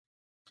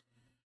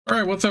All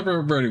right, what's up,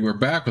 everybody? We're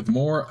back with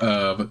more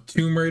of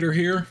Tomb Raider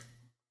here.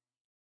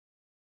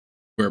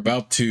 We're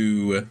about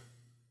to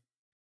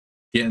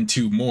get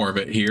into more of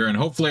it here, and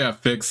hopefully I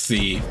fixed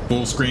the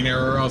full screen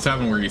error I was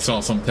having where you saw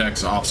some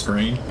text off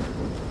screen.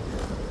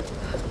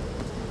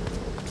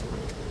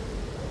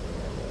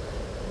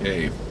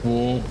 Okay,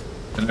 full,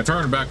 and I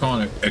turned it back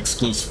on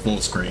exclusive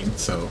full screen,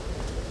 so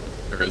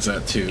there is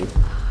that too.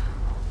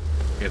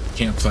 Okay, the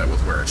campsite was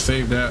where I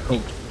saved that.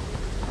 Oh.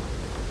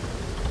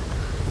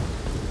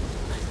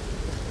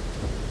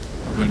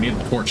 Do I need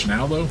the torch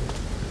now, though?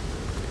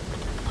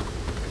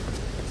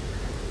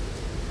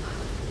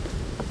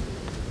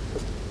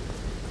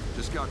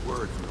 Just got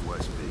word from the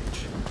West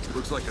Beach.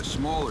 Looks like a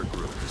smaller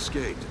group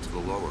escaped into the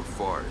lower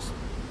forest.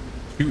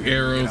 Shoot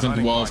arrows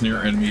into walls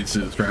near enemies to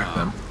distract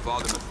them.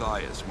 Father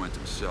Matthias went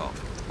himself.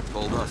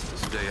 Told us to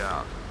stay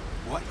out.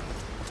 What?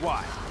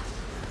 Why?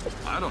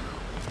 I don't know.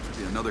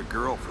 Maybe another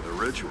girl for the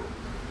ritual.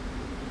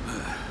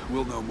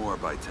 We'll know more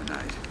by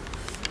tonight.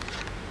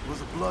 It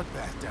was a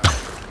bloodbath down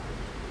there.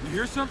 You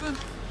hear something?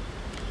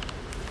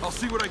 I'll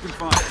see what I can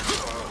find.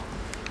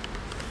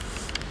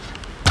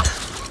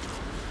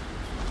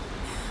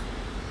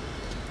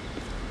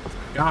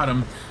 Got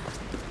him.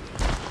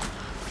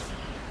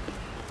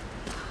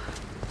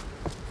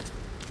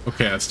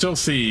 Okay, I still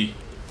see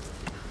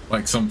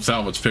like some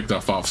salvage picked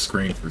off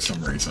screen for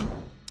some reason.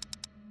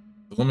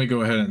 But let me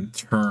go ahead and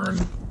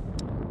turn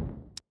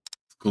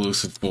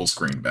exclusive full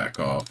screen back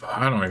off.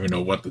 I don't even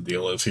know what the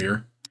deal is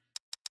here.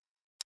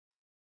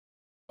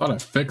 Thought I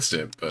fixed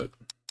it, but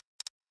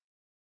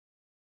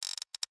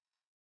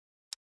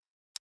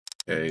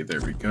okay, there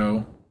we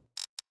go.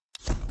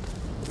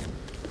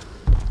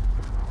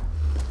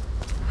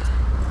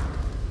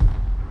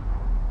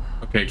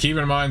 Okay, keep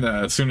in mind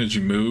that as soon as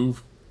you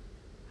move,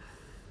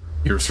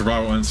 your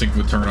survival instinct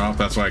would turn off.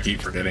 That's why I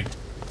keep forgetting.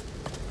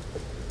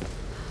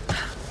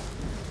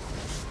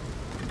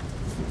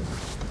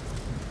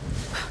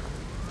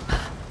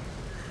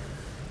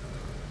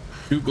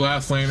 Shoot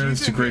glass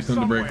lanterns to create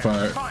them to break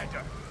fire.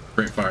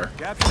 Great fire.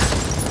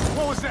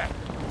 What was that?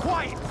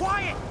 Quiet!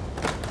 Quiet!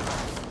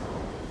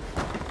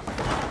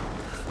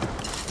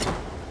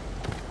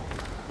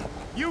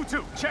 You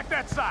two, check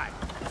that side.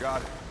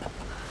 Got it.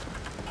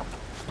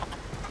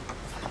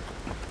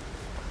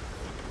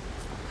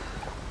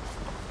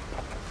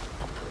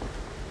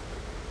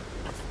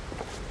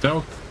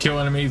 Don't kill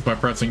enemies by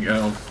pressing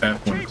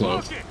F when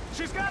close. Looking.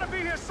 She's got to be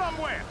here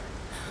somewhere.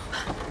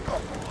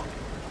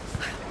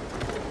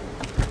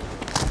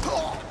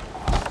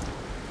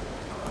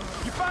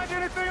 You find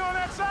anything on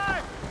that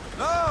side?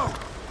 No!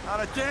 Not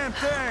a damn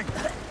thing!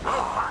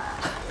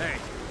 Hey,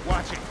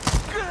 watch it.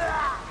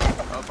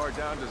 How far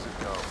down does it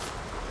go?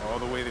 All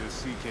the way to the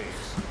sea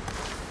caves.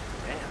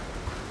 Damn,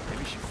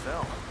 maybe she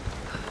fell.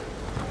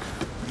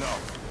 No,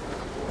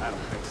 I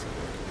don't think so.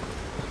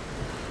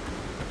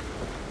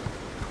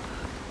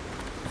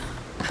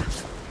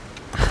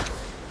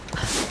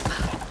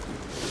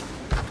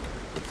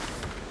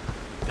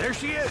 There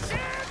she is!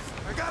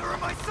 I got her in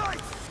my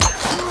sights!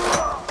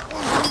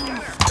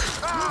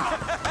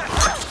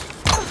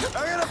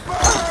 I'm gonna burn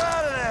her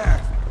out of there!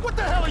 What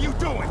the hell are you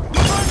doing?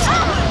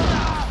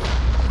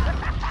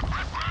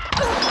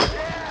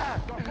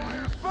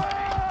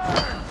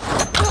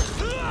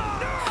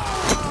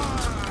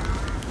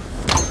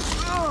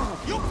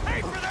 You'll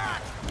pay for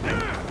that!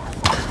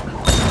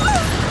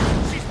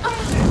 She's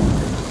moving!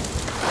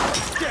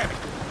 Damn it!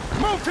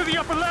 Move to the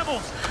upper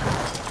levels!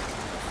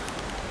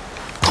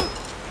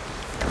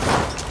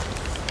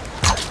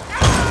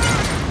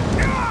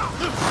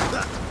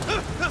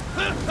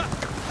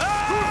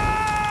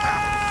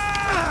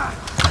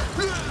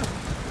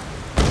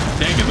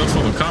 Dang it, this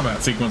was a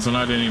combat sequence and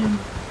I didn't even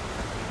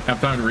have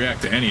time to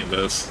react to any of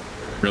this,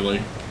 really.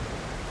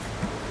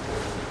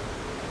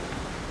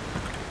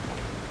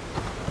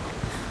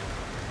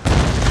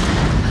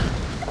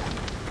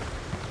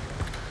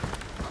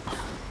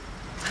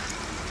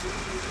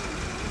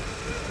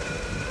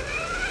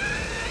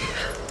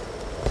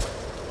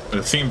 But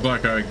it seems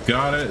like I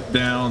got it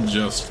down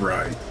just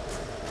right.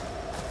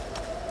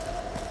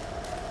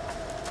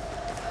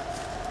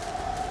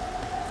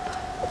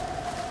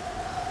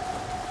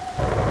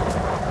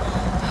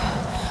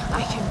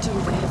 I can do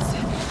this.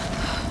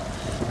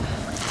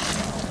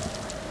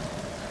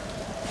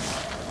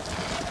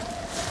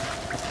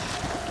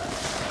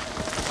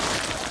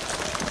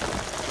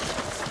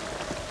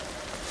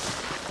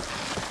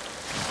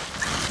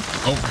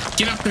 Oh,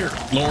 get up there,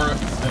 Laura.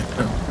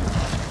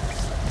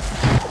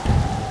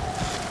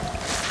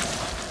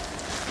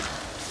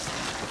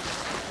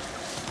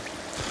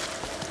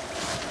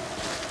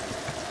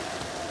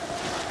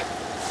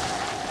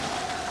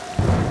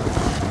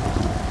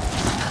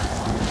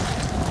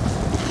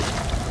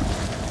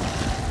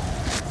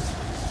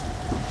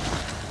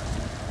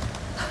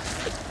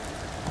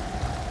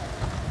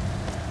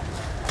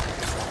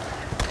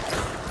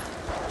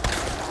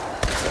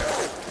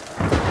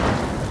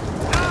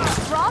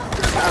 Roth?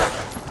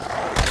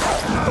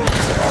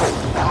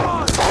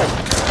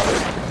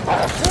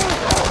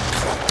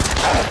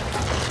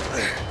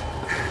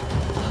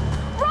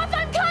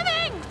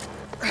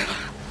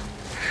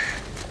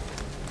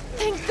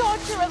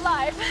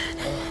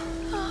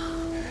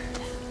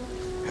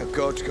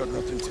 got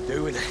nothing to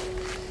do with it.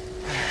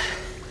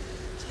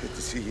 It's good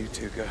to see you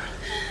two go.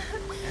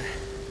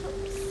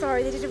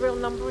 Sorry, they did a real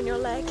number on your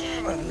leg.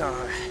 Oh, no,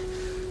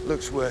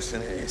 looks worse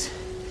than it is.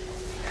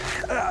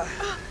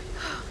 Have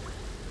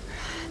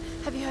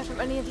you heard from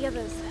any of the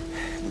others?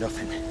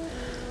 Nothing.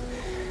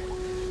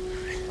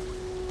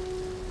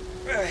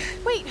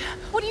 Wait,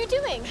 what are you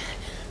doing?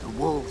 The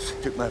wolves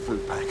took my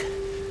food pack.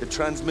 The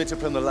transmitter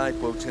from the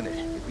lifeboat's in it.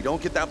 If we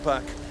don't get that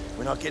back,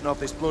 we're not getting off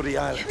this bloody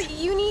island. But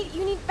you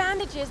need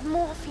bandages,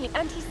 morphine,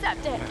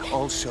 antiseptic.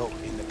 Also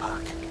in the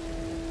pack.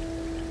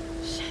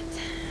 Shit.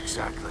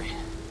 Exactly.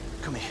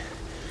 Come here.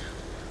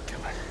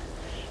 Come on.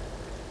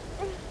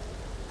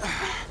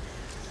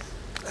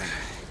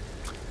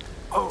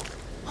 Oh.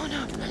 Oh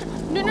no.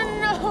 No!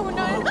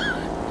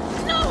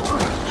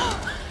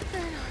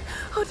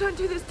 Oh, don't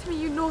do this to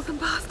me, you northern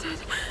bastard.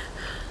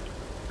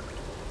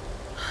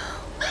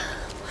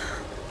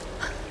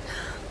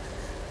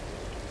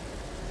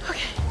 Okay.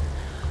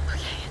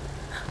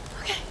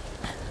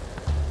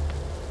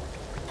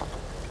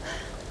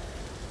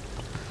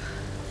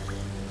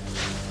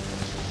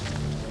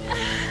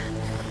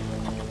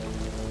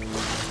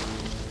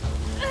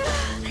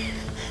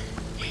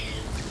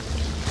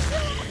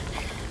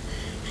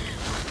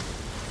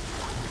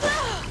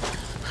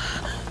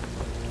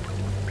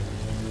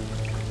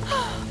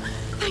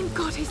 Thank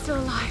God he's still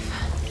alive.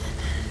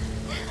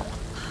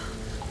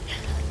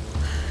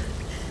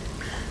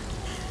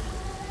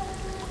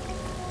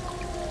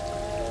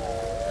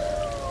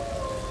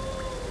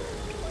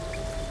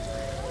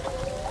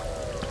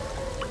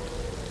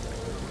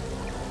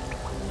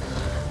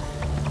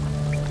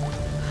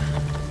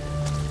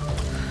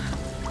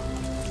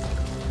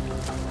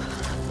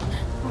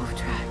 Wolf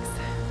tracks.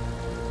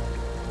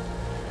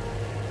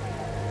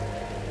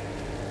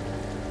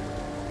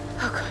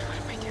 Oh God, what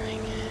am I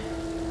doing?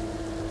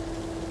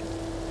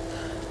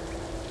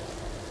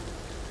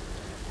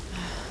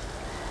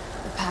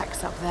 The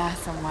pack's up there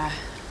somewhere.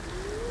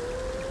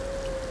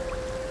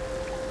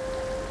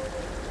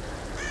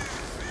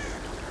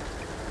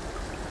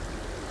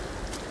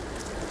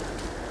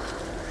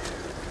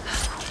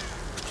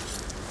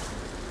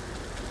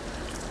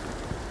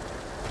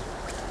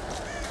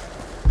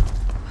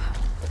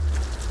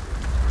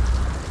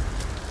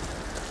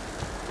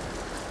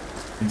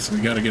 So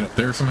we gotta get up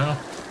there somehow.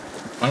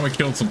 Why don't we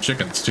kill some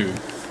chickens too?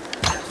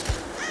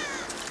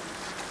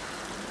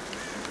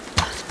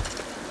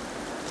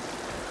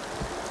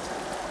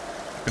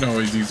 Can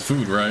always use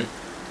food, right?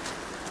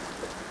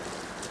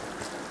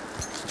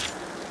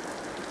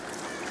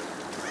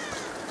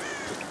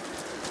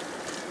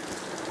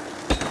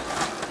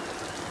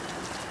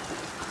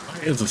 Why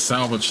is a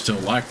salvage still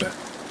like that?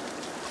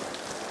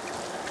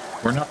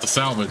 Or not the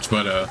salvage,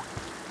 but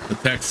the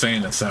text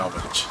saying a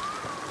salvage.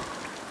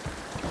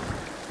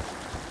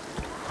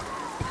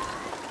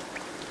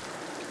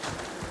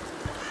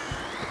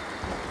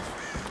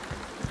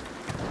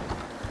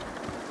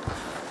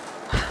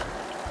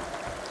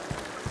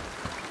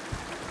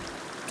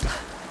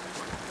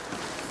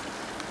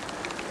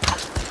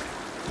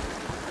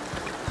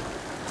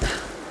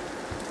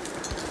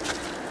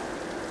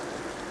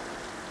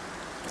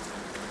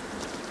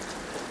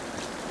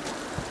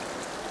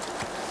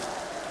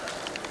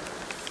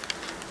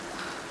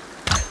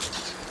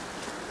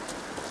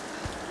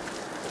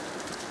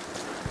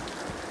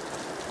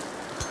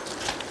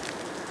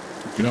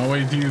 You can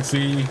always use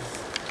the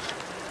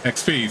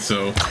XP,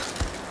 so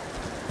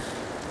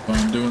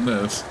I'm doing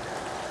this.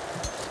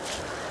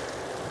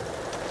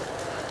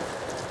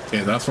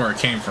 Okay, that's where I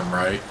came from,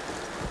 right?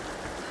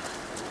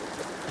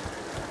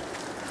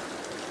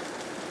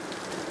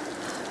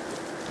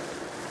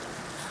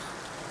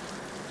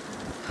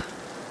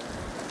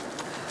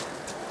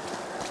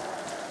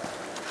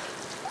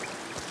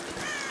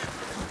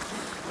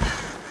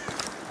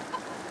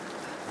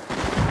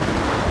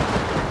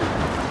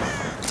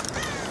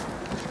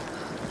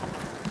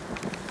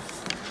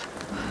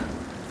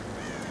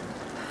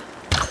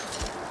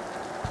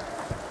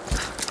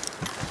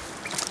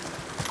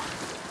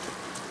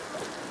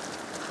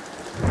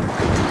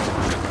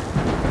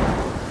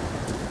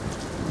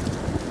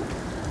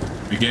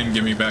 Again,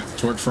 give me back the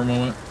torch for a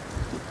moment.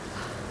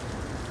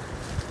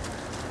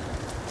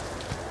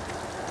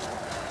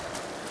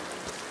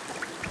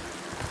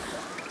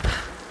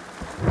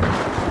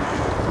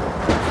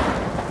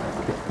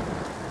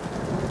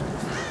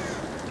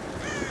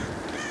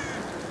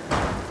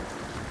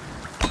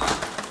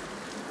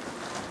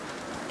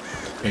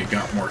 Okay,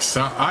 got more.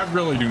 I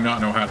really do not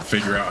know how to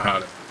figure out how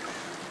to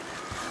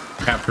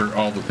capture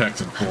all the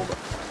text and pull them.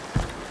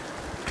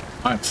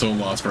 I'm so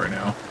lost right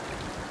now.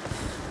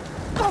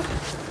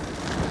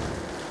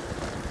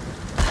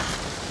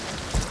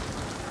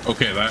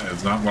 Okay, that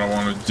is not what I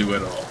wanted to do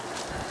at all.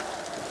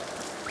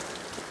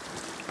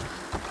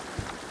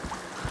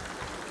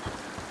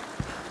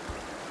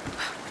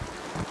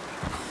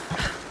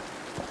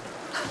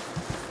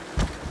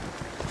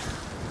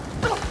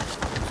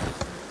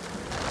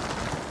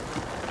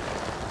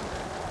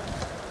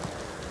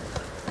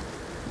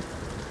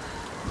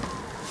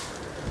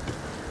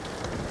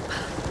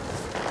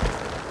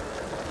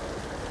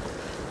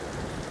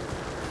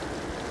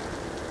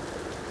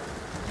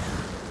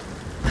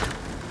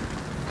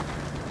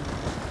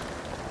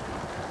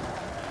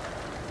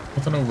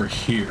 Nothing over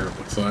here, it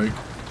looks like.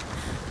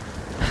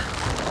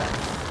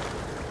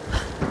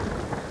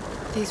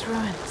 These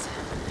ruins.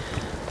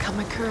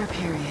 Kamakura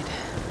period.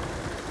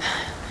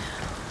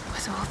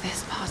 Was all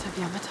this part of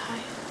Yamatai?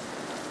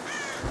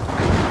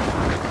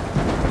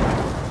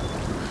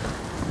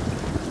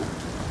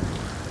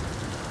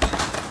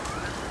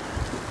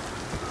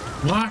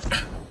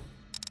 What?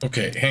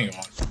 Okay, hang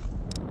on.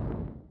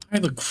 Why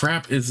the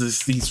crap is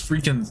these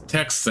freaking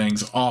text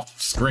things off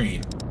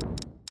screen?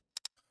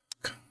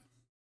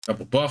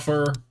 Double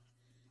buffer.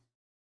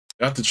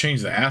 I have to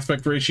change the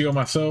aspect ratio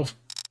myself.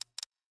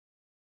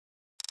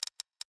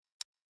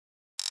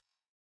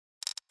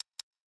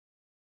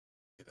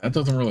 That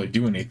doesn't really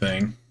do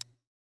anything.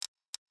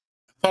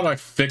 I thought I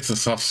fixed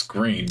this off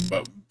screen,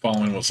 but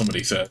following what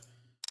somebody said.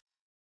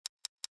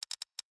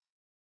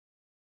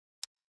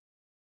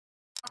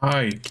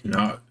 I do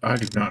not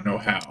know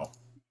how.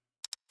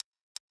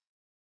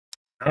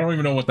 I don't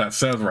even know what that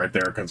says right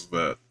there because of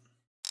that.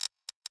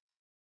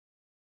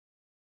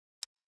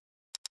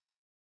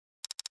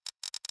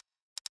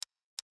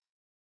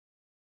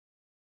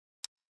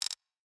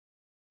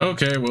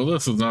 Okay, well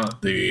this is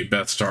not the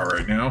best start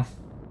right now.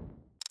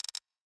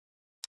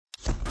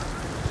 I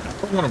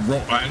don't want to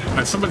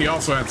roll. Somebody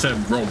also had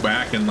said roll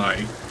back in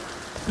like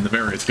in the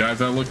various guides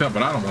that I looked up,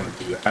 but I don't want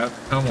to do that.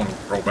 I don't want to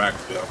roll back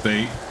to the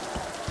update.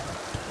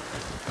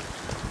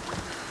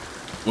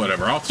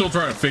 Whatever, I'll still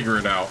try to figure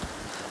it out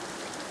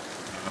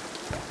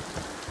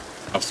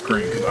off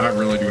screen because I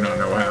really do not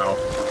know how.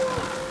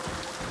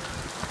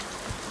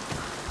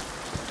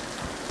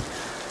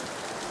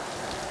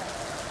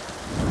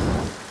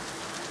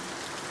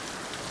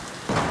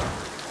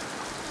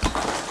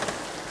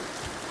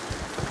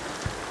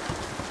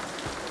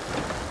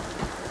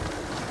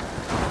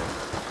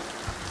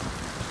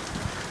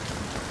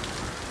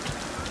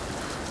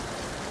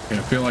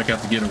 I feel like I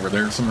have to get over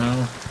there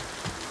somehow.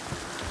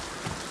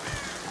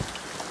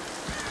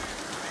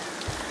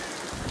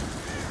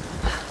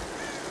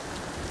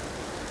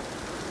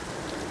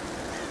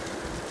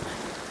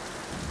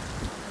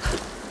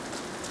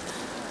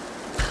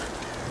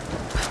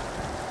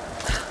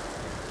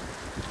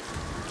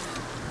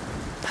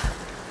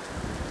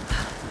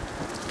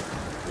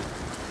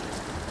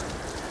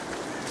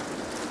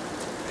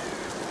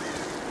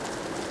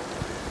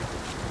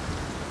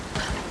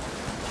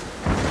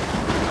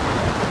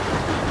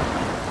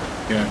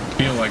 Yeah, I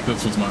feel like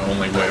this was my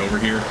only way over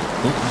here.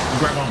 Ooh,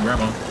 grab on, grab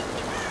on.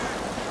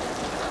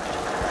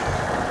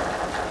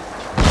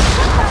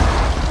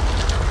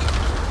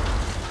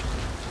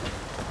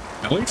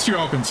 At least you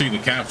all can see the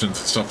captions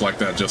and stuff like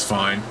that just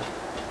fine.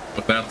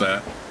 Without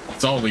that,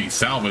 it's all these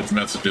salvage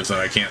messages that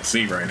I can't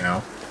see right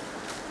now.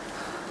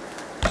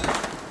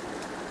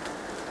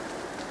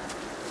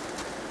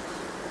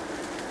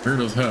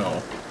 Weird as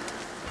hell.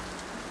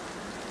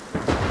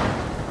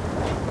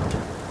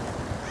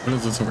 What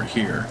is this over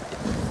here?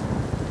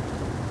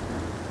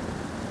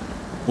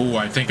 Oh,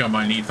 I think I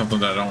might need something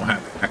that I don't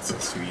have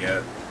access to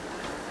yet.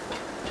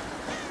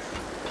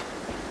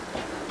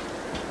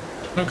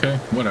 Okay,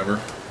 whatever.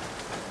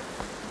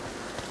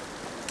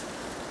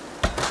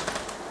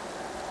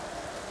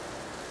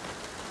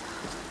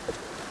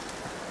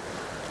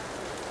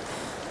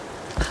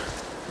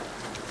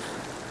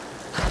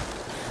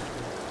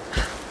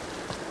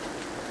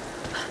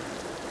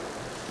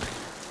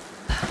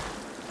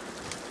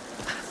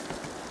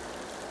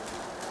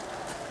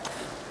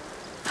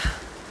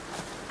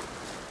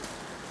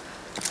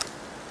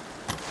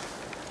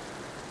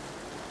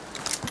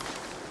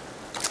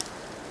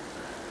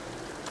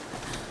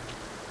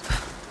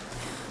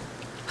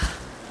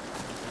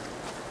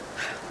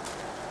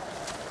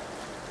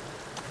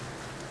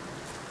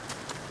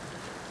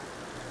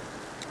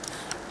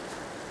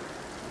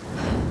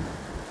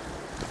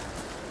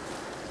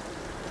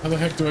 How the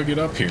heck do I get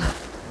up here?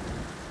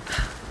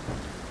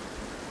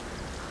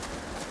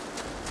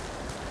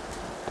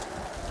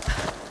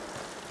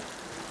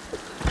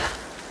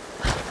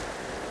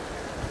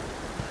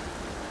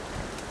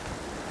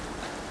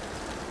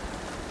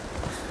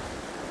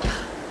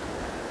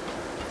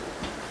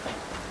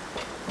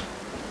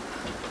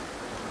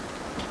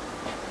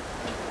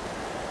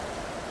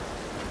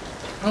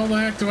 How the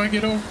heck do I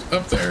get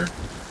up there?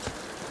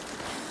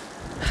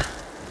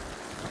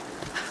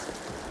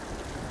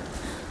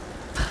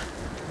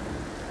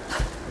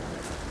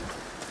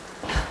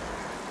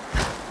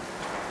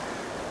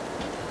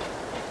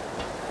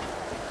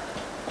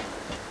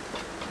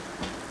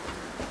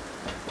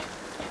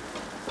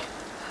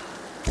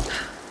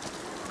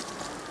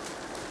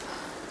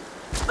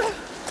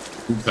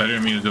 Oops, I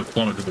didn't mean to just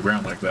plummet to the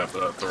ground like that,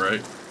 but that's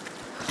alright.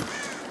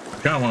 I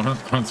kinda wanna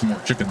hunt some more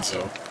chickens,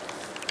 so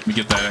let me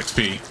get that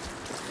XP.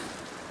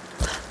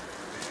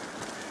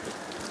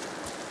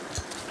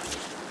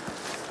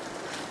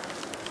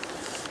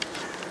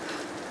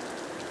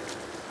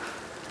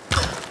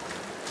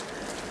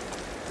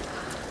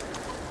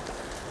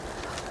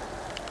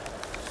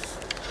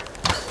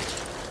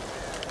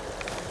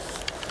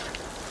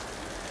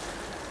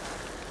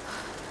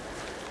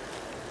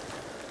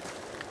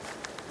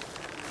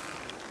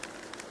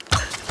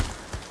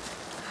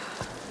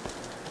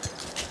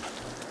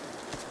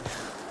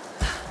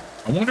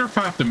 I wonder if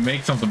I have to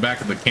make something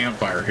back at the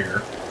campfire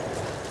here.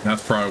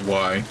 That's probably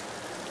why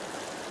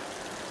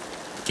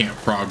I can't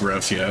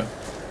progress yet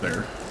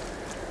there.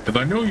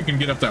 Because I know you can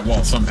get up that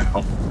wall somehow.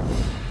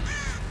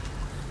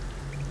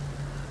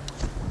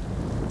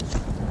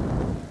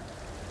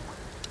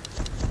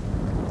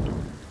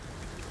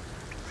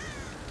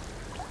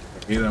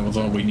 Okay, that was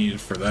all we needed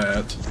for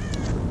that.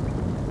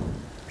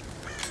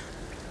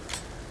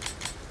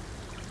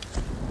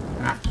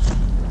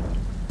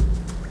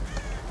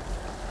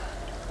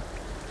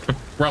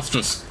 Roth's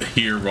just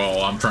here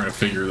while I'm trying to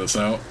figure this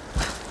out.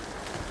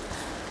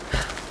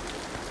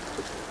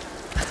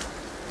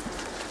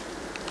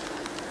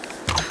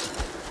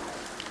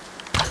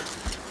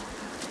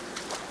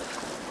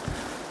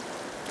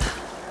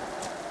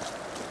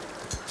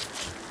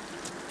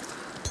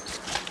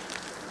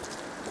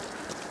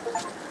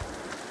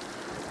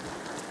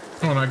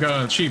 Oh, and I got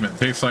an achievement.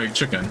 Tastes like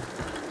chicken.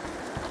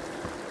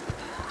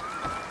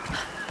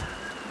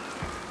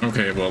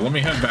 Okay, well, let me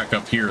head back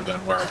up here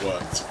then where I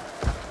was.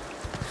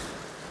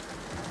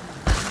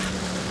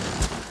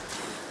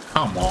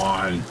 Come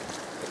on.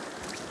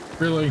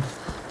 Really?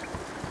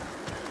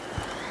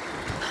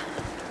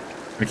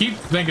 I keep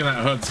thinking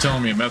that HUD's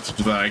telling me a message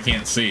that I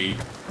can't see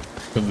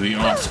because of the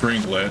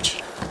off-screen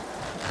glitch.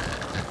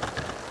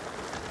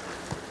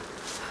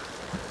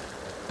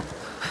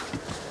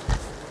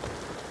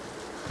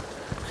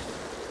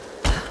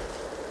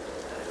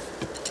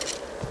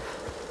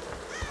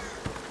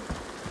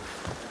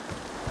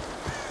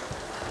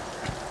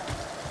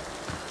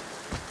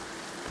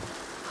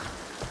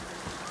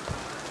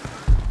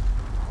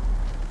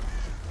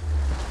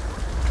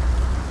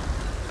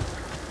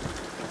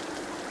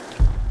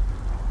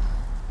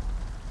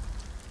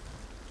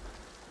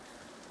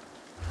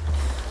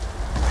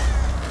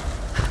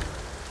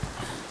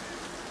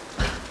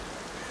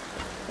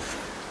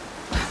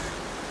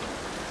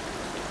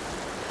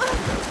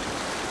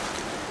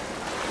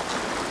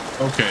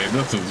 Okay,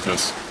 this is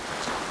just...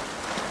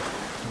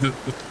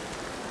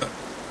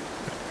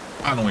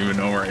 I don't even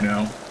know right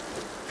now.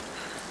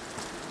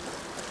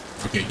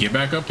 Okay, get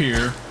back up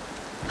here.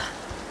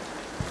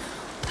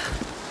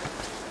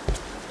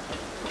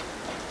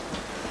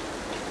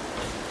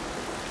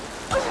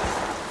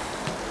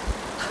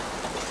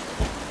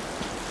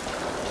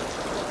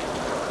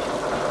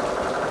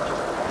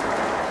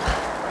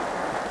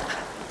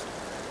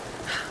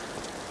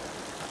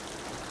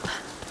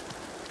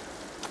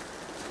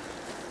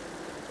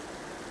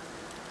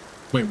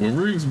 Wait, were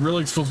we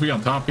really supposed to be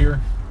on top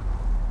here?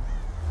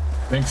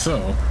 I think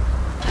so.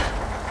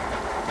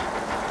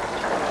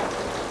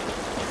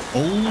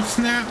 Oh,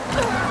 snap!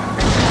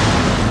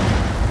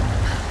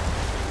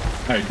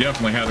 I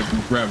definitely had to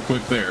grab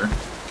quick there.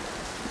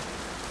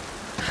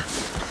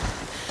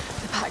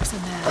 The pack's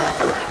in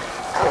there.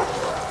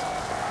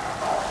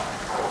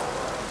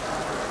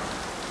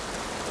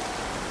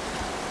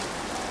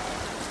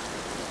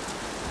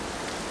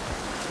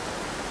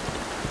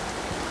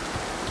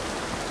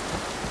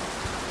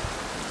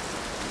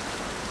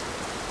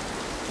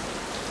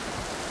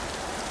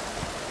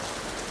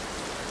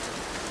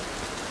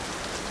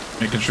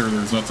 Making sure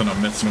there's nothing I'm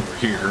missing over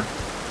here.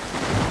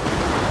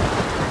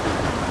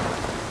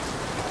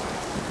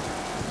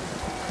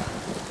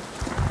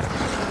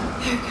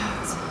 Here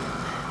goes.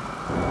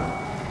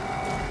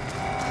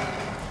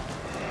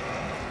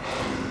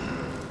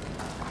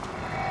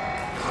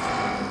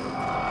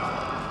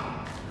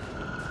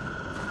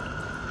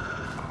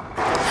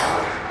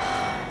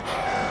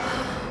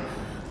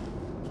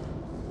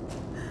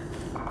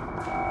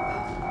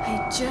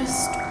 I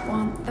just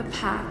want the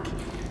pack.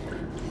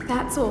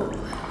 That's all.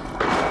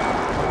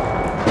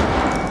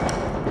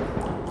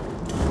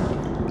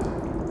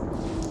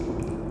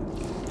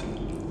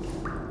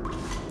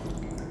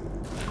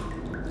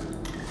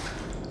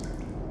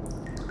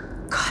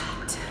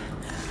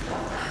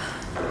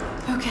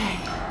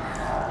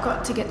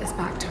 To get this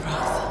back to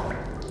Roth.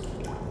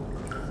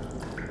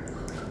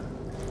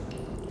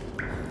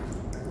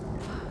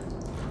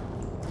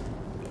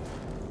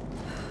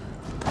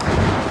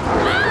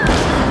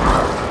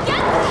 Get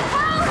the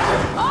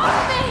hell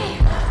off me!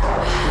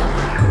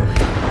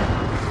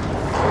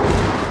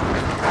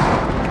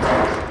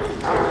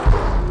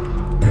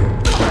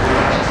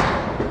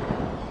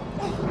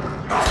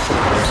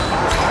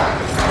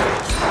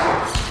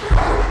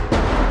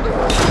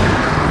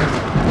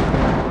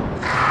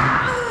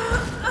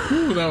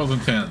 That was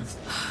intense.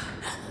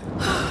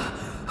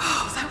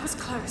 Oh, that was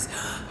close.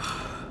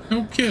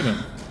 No kidding.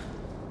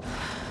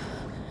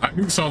 I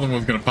knew something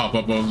was gonna pop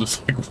up. I was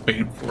just like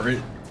waiting for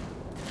it.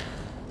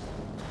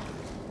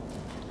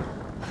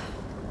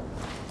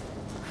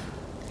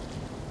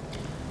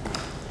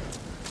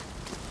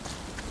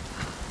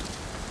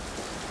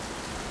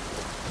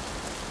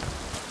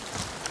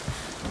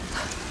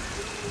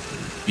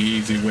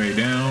 Easy way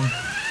down.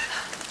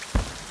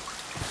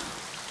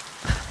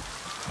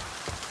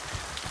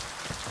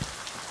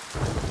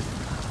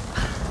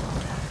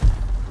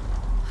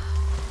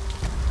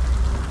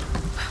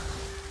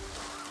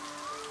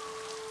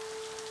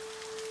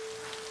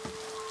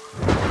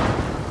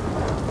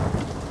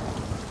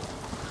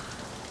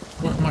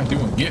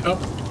 doing? Get up.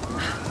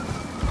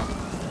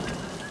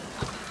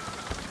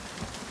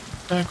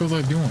 What the heck was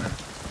I doing?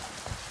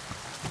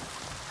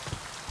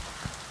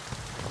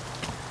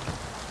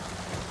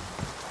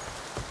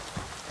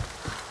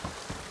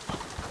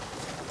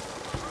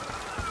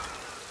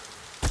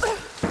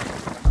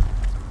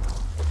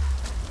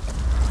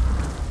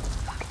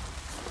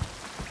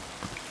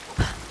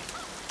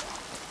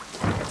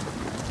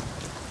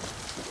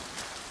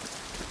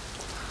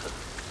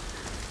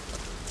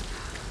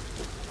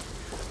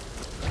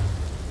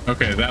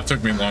 Okay, that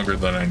took me longer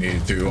than I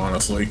needed to,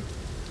 honestly.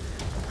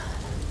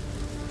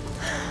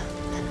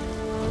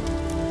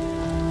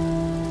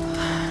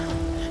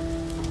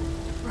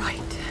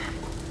 Right.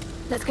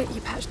 Let's get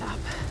you patched up.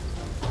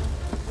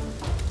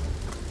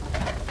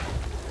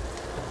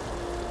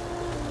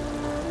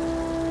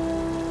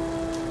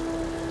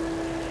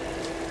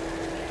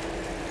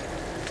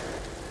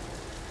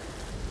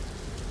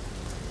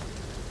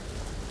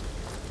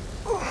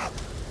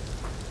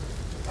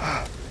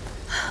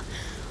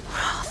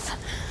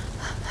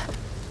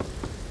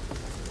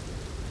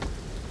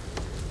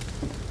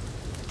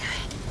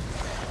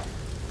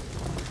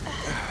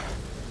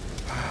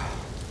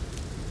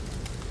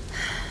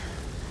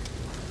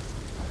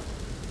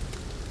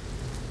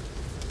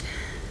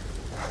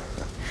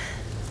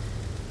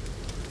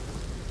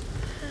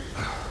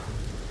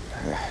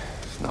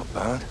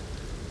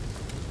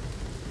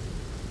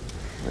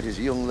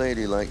 A young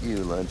lady like you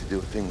learn to do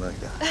a thing like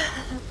that?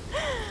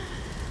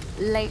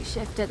 Late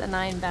shift at the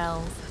 9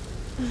 Bells.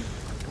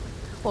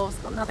 Wolf's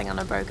got nothing on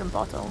a broken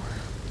bottle.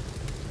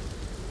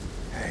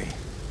 Hey,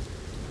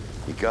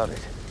 you got it.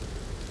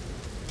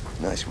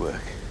 Nice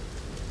work.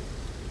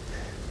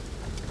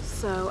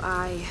 So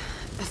I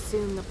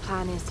assume the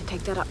plan is to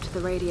take that up to the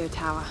radio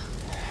tower.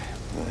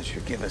 Well, it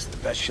should give us the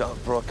best shot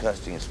of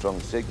broadcasting a strong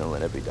signal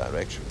in every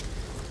direction.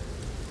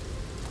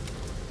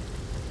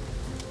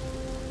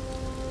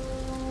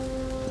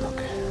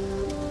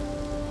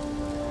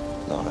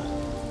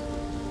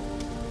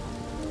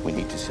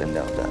 Send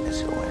out that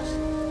SOS.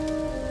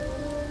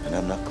 And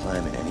I'm not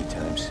climbing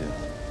anytime soon.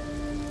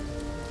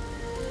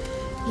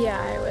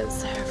 Yeah, I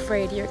was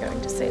afraid you were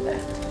going to say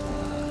that.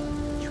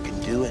 You can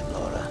do it,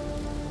 Laura.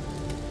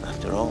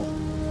 After all,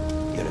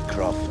 you're a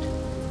Croft.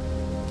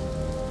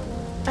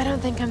 I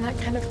don't think I'm that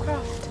kind of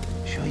Croft.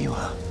 Sure you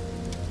are.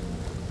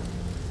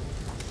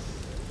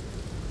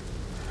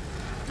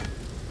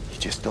 You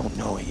just don't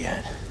know it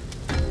yet.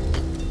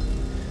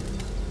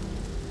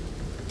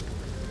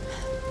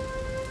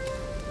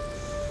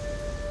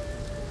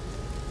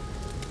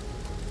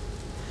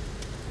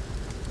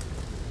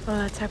 Well,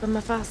 let's hope I'm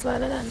a fast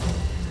learner then.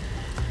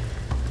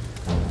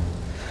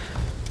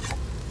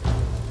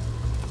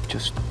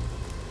 Just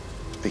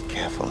be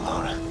careful,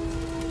 Laura.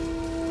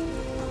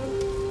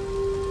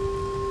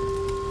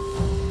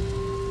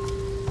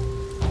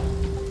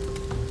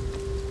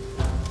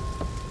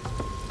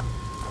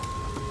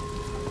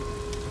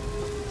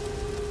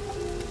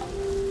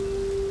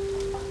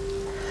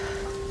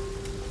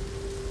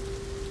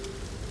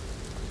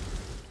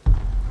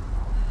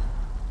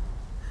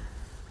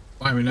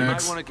 You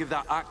might want to give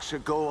that axe a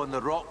go on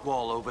the rock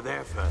wall over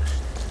there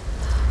first.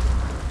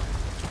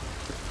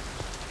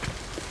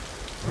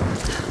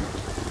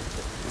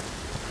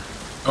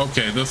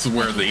 Okay, this is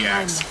where the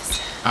axe.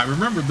 I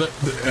remember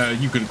that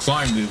you could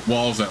climb the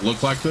walls that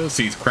look like this,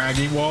 these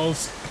craggy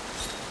walls,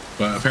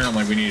 but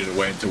apparently we needed to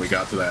wait until we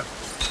got to that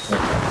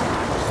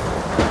point.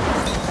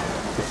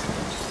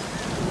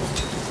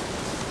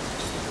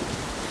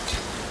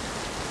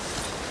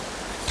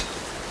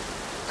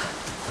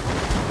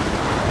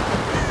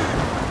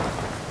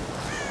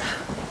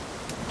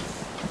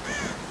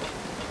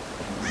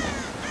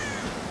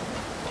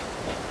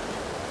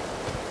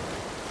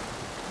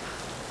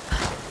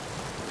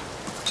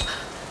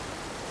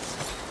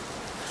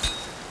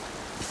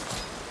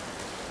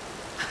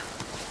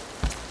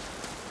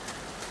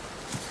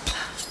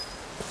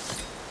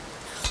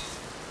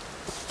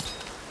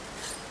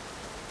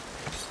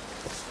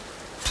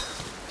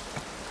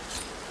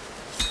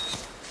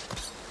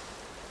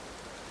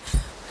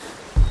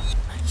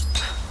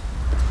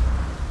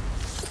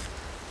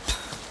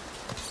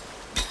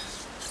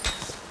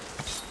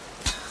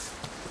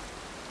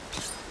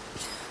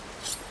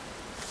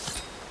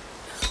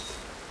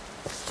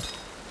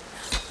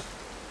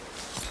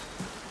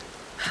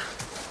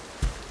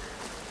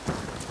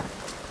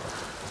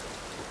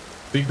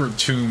 Secret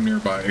tomb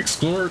nearby.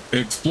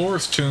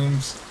 Explores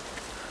tombs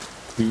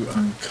to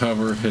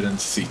uncover hidden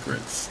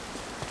secrets.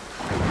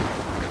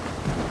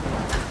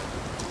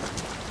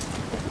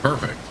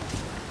 Perfect.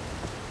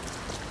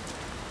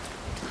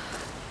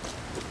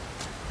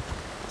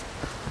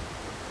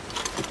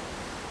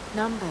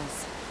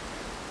 Numbers.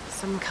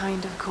 Some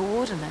kind of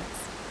coordinates.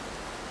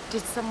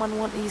 Did someone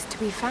want these to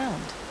be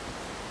found?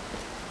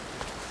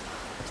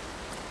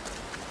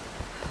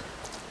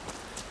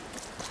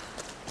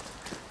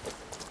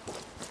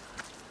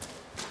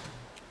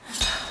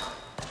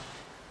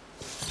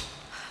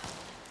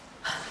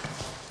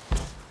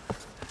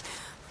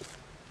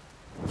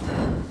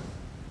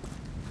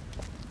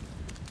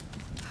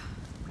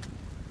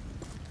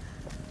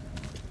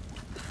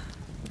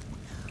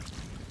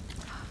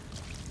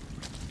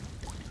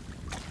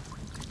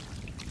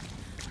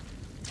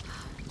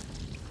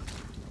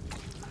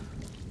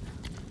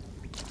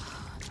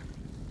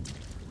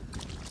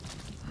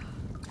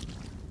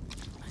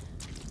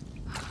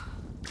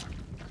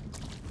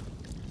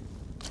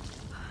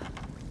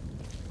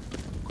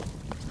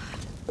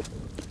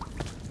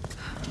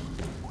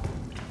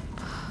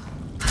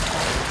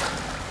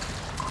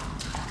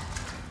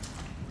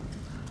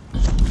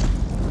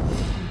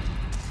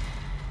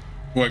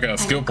 Oh, I got a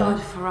skill Thank point.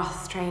 God for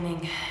Roth's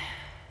training.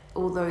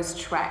 All those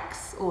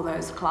treks, all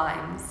those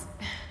climbs.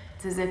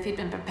 It's as if he'd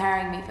been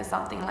preparing me for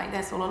something like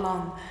this all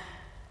along.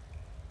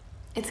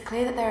 It's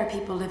clear that there are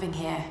people living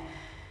here,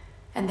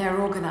 and they're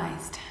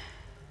organized.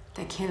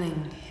 They're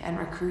killing and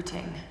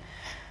recruiting.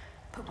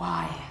 But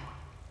why?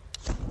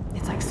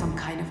 It's like some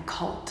kind of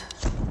cult.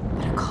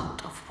 But a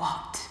cult of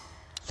what?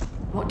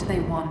 What do they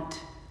want?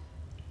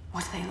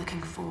 What are they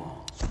looking for?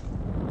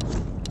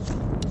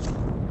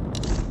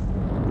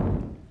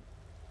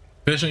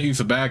 Efficient use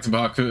of bags and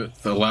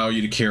pockets allow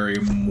you to carry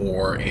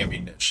more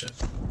ammunition.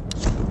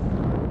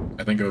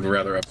 I think I would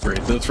rather upgrade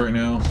this right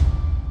now.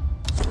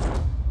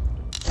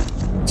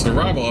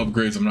 Survival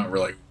upgrades I'm not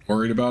really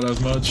worried about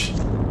as much.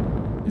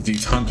 It's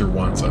these hunter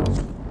ones I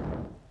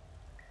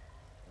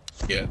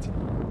get.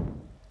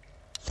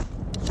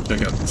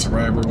 Check out the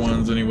survivor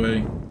ones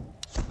anyway.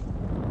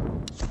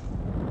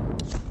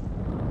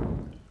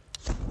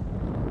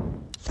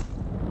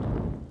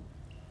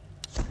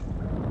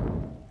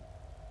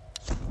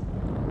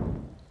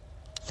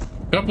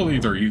 A couple of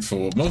these are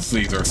useful. Most of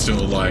these are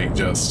still like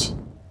just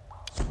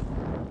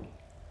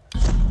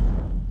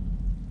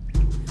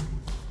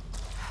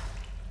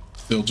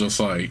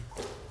like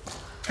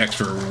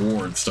extra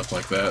reward stuff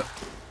like that.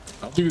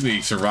 I'll do the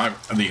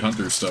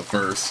hunter stuff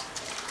first.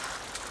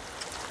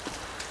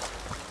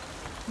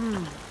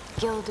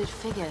 Gilded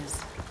figures,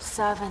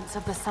 servants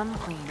of the Sun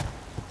Queen,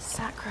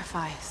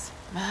 sacrifice,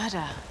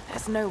 murder.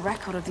 There's no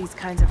record of these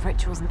kinds of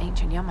rituals in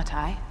ancient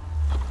Yamatai.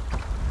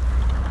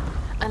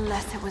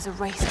 Unless it was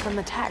erased from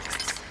the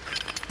texts.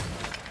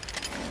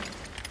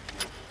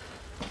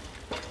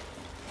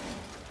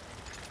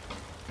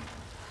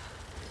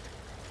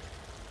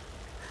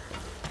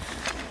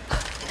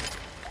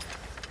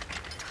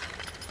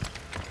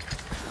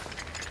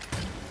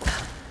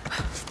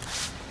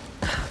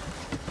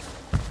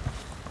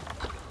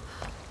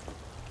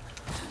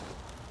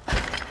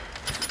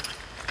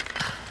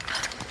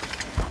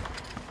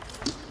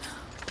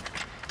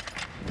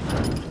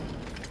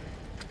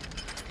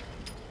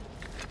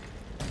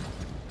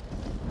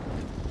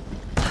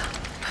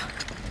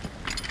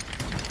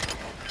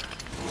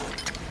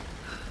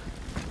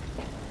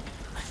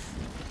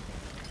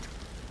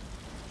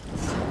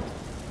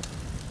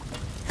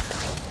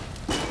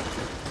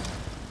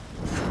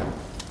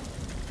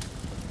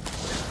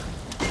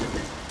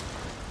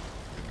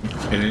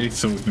 Okay,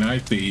 so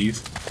ignite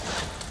these.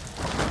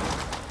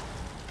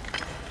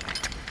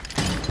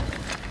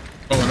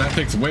 Oh, and that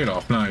takes weight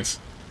off. Nice.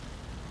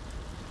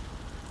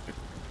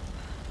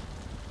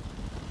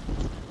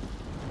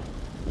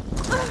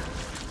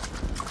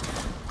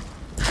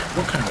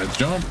 What kind of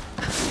jump?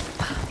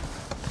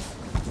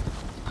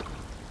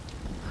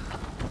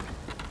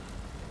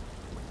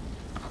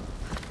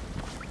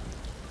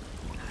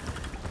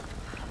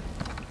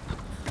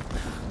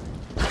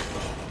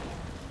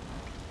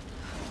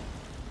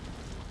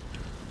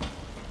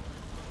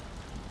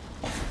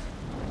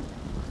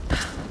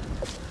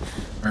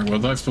 Alright,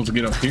 was I supposed to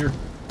get up here?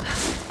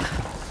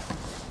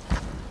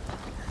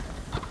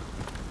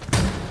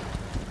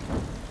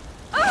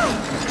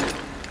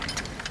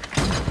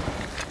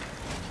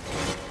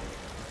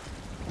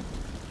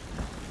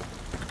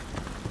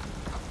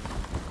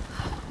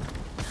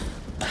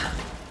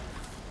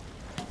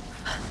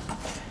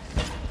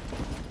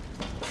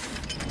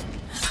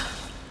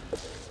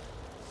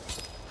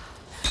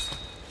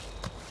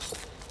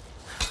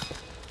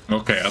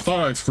 Okay, I thought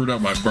I screwed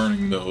up by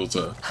burning those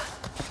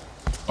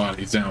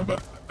bodies down,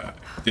 but I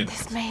didn't.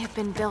 This may have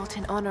been built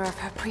in honor of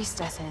her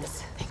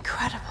priestesses.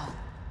 Incredible.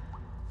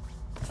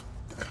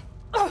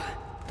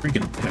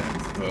 Freaking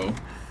text, though.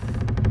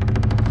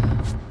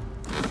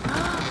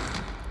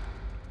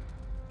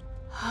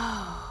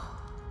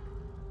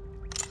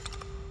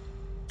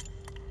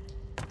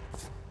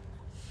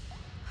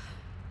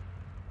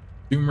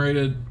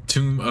 Tomb-rated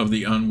Tomb of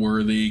the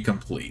Unworthy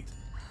complete.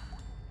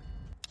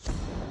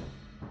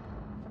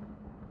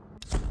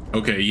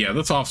 Okay, yeah,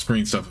 this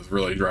off-screen stuff is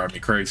really driving me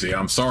crazy.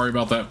 I'm sorry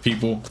about that,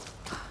 people.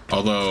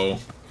 Although,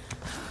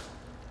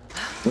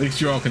 at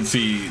least you all can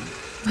see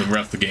the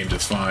rest of the game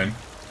just fine.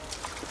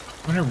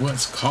 I wonder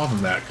what's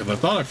causing that, because I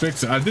thought I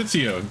fixed it. I did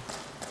see a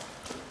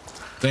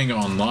thing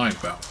online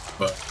about it,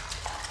 but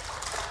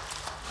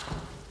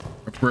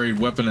upgrade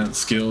weapon and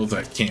skills,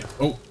 I can't.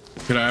 Oh,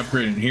 could I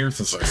upgrade in here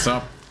since I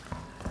stopped?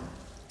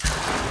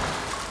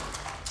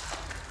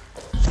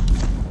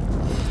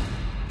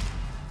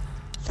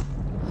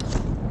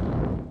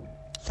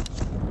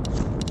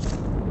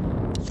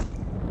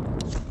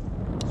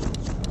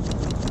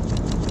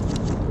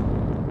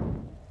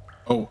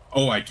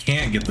 Oh, I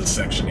can't get this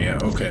section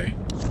yet. Okay.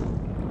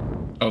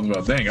 I was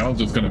about, dang, I was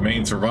just gonna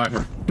main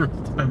survivor for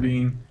the time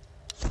being.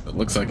 It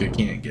looks like I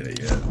can't get it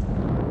yet.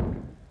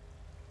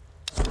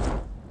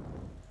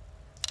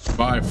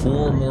 Buy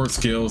 4 more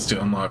skills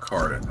to unlock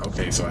Harden.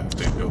 Okay, so I have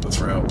to go this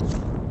route.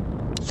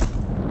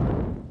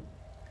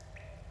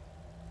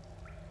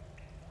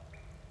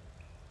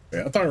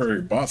 Yeah, I thought I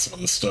already bought some of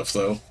this stuff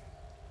though.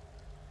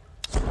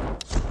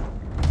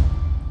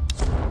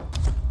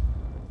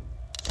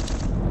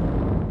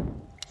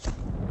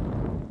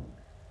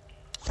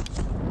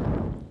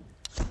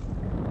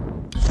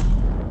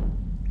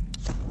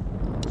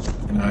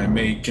 I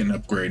make an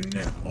upgrade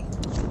now?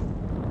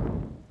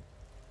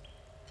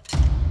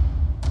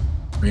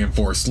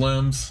 Reinforced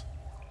limbs.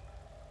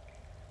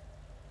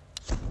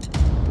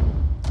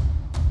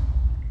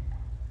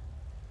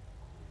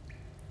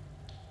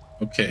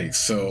 Okay,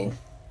 so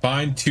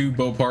find 2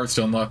 bow parts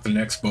to unlock the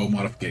next bow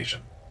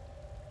modification.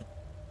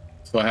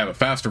 So I have a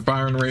faster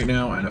firing rate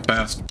now and a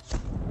fast...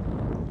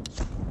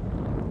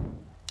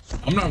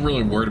 I'm not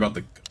really worried about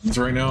the guns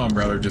right now. I'm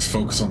rather just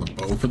focused on the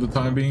bow for the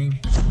time being.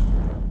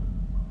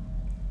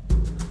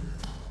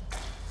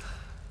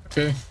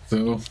 Okay, so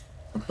looks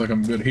like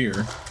I'm good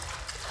here.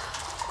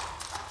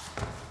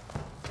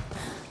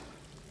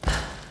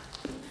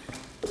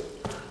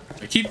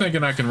 I keep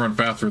thinking I can run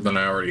faster than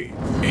I already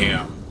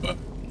am, but...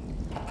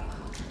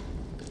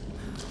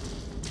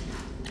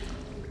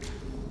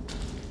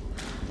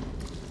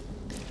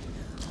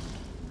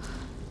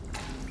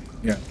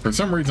 yeah, for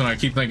some reason I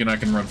keep thinking I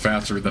can run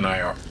faster than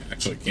I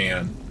actually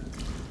can.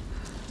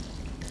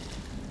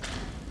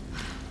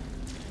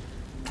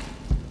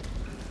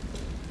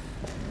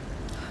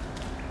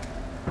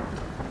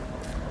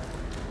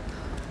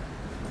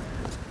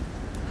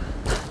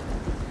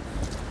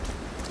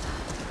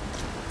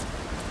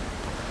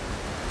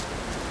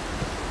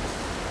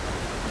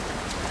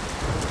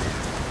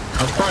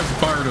 I'm surprised the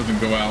fire doesn't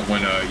go out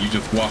when you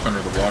just walk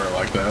under the water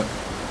like that.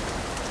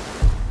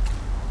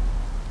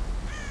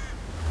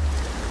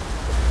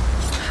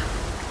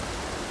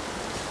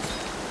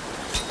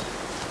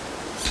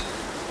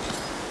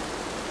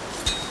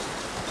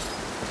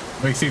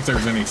 Let me see if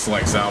there's any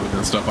select salvage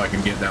and stuff I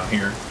can get down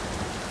here.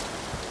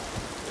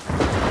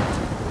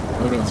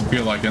 Oh, it doesn't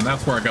feel like it, and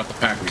that's where I got the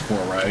pack before,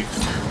 right?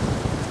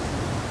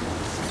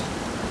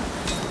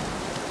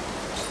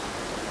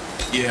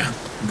 Yeah,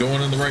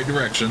 going in the right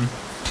direction.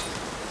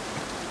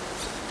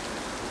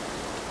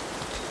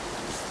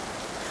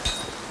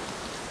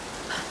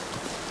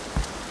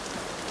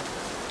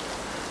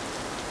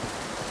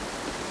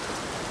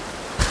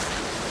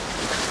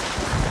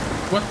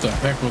 What the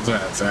heck was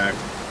that, Zach?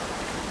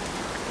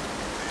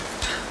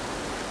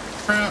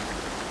 Crap.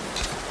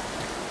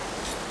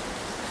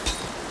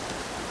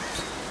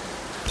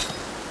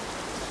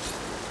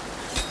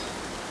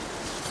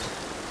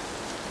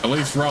 At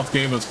least Roth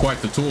gave us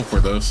quite the tool for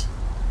this.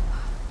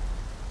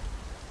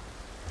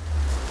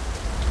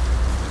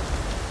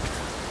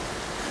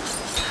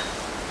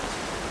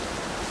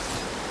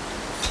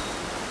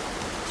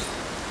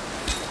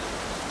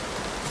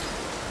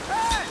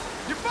 Hey!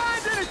 You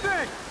find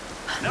anything?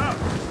 No,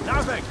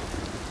 nothing.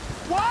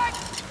 What?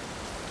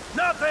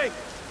 Nothing.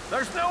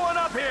 There's no one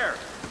up here.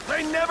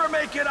 They never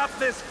make it up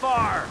this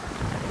far.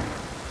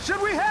 Should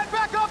we head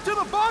back up to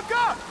the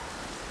bunker?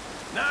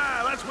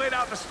 Nah, let's wait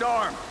out the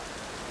storm.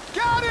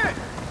 Got it!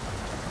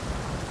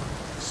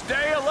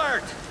 Stay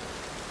alert.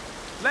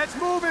 Let's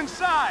move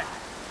inside.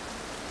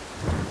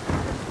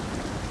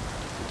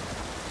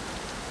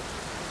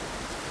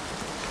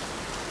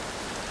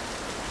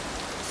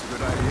 It's a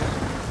good idea.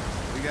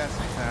 We got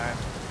some time.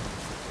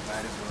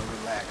 Might as well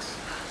relax.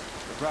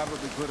 They'll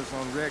probably put us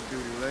on reg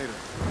duty later.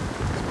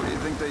 What do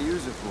you think they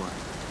use it for?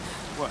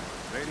 What?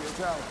 Radio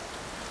tower?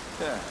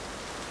 Yeah.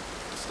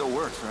 It still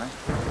works, right?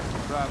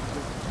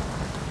 Probably.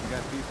 We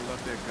got people up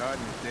there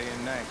guarding it day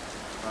and night.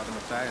 Father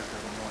Matthias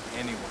doesn't want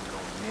anyone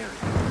going near it.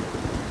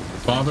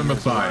 Father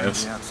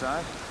Matthias.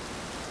 Outside?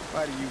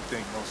 Why do you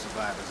think no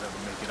survivors ever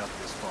make it up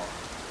this far?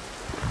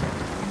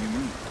 What do you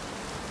mean?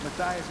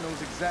 Matthias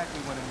knows exactly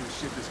when a new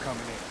ship is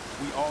coming in.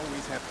 We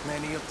always have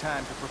plenty of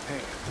time to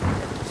prepare.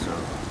 So,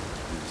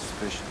 he's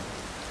fishing.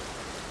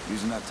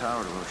 Using that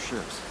tower to load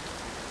ships.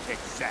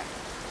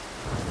 Exactly.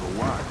 But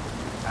why?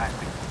 I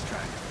think he's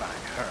trying to find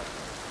her.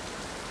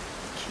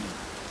 Key.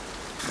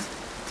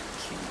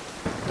 Key.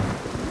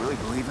 You really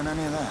believe in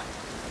any of that?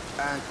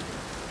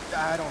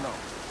 I don't know.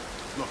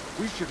 Look,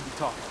 we shouldn't be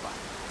talking about it.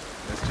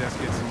 Let's just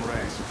get some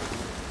rest.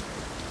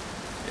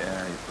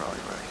 Yeah, you're probably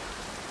right.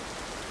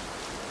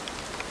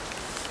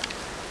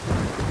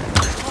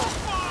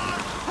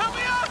 Help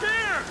me out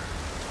here!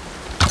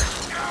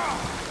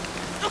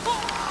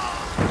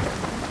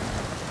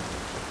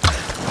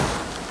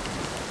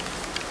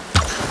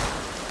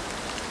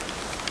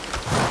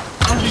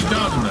 How's he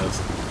dodging this?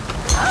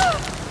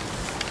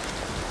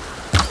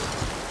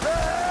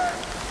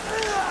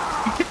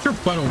 You kicked your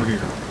butt over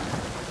here.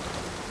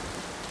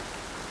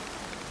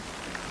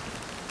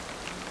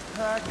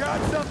 I got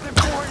something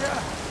for you.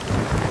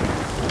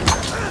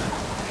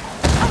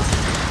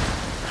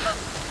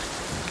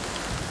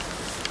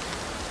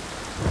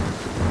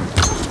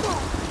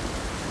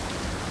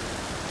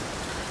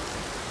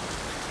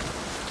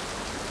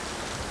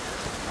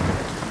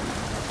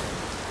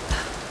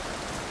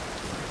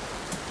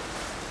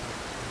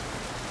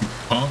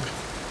 Punk.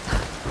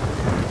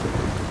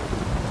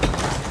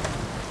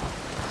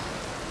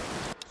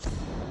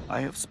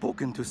 I have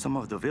spoken to some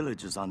of the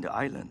villagers on the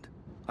island.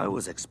 I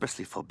was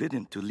expressly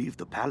forbidden to leave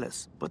the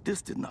palace, but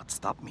this did not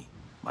stop me.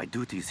 My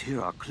duties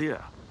here are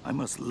clear. I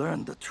must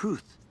learn the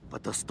truth,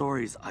 but the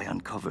stories I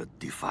uncovered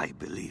defy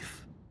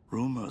belief.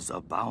 Rumors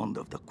abound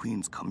of the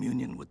Queen's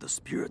communion with the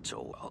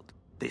spiritual world.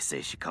 They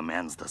say she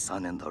commands the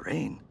sun and the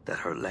rain, that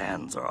her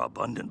lands are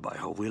abundant by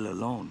her will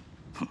alone.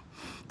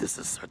 This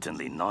is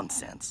certainly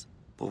nonsense.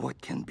 But what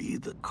can be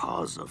the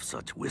cause of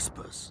such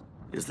whispers?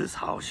 Is this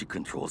how she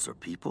controls her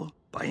people?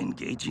 By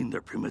engaging their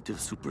primitive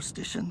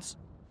superstitions?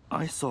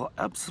 I saw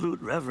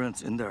absolute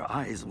reverence in their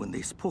eyes when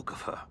they spoke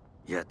of her.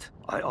 Yet,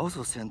 I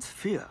also sense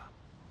fear.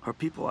 Her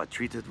people are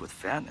treated with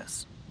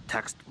fairness,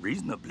 taxed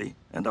reasonably,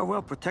 and are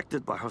well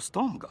protected by her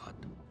storm god.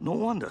 No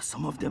wonder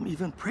some of them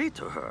even pray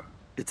to her.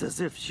 It's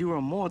as if she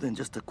were more than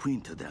just a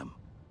queen to them.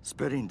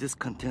 Spreading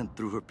discontent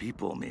through her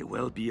people may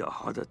well be a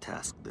harder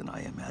task than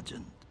I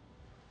imagined.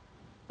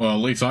 Well,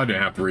 at least I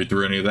didn't have to read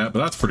through any of that, but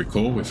that's pretty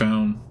cool. We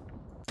found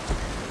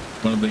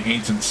one of the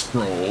ancient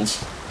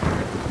scrolls.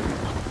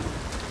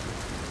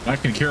 I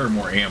can carry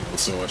more ammo,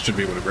 so I should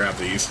be able to grab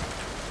these.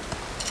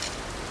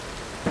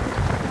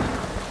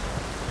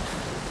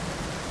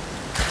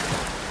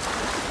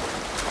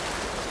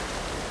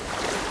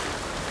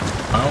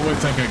 I always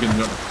think I can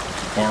jump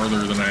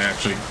farther than I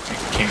actually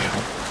can.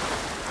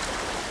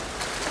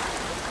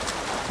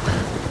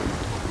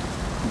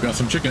 We got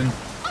some chicken.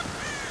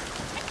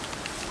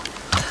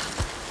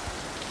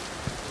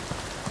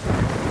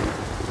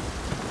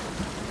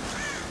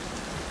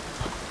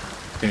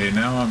 Okay,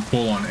 now I'm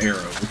full on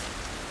arrows.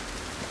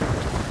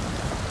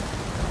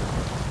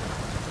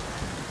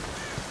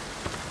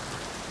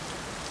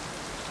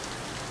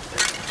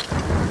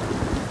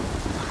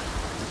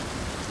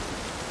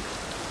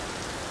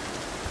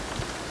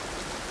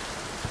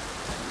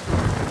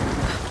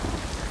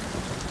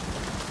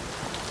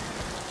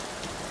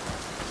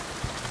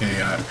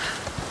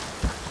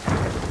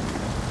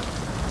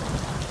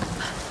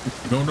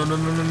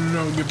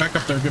 No, get back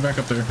up there, get back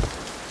up there.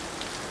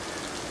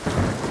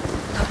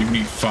 You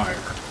need fire.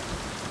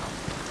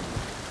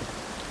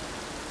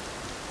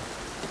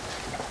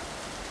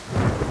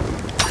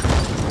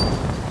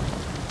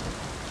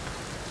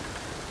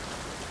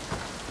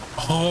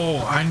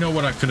 Oh, I know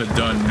what I could have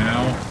done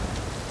now.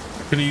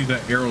 I could have used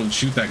that arrow and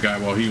shoot that guy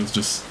while he was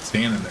just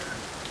standing there.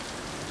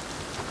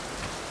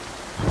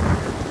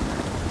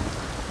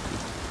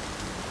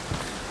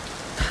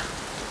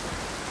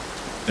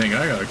 Dang,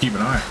 I gotta keep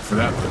an eye out for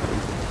that one.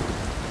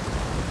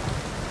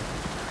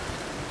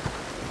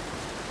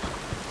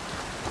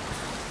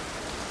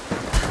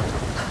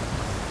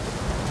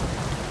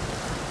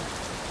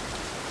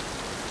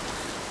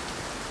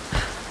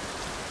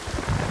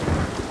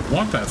 I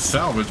want that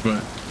salvage,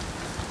 but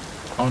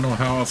I don't know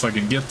how else I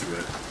can get to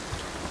it.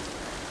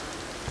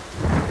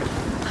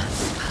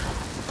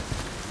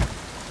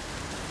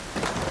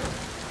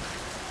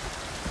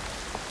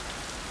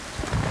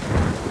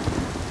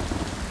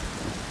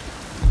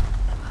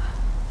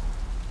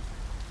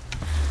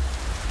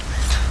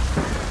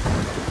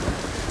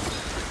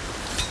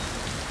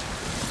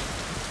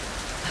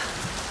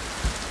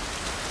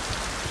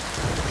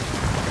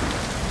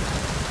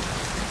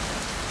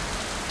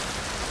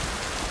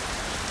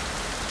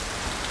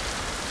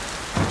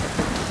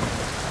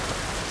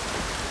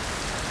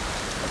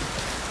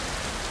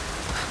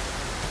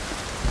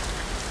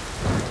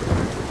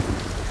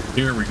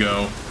 Here we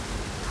go.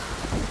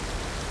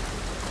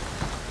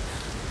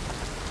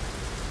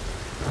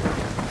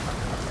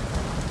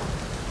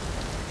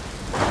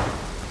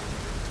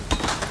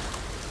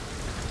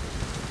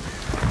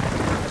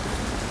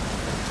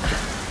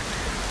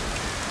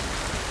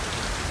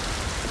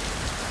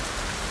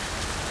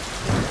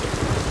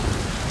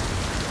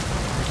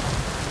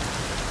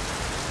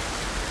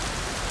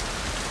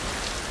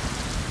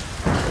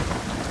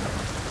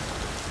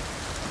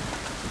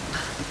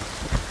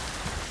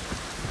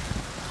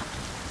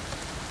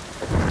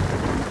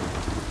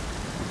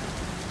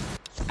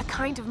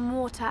 Kind of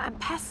mortar and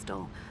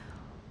pestle,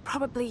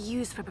 probably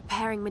used for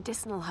preparing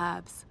medicinal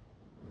herbs.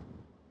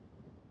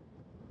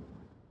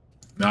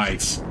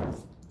 Nice.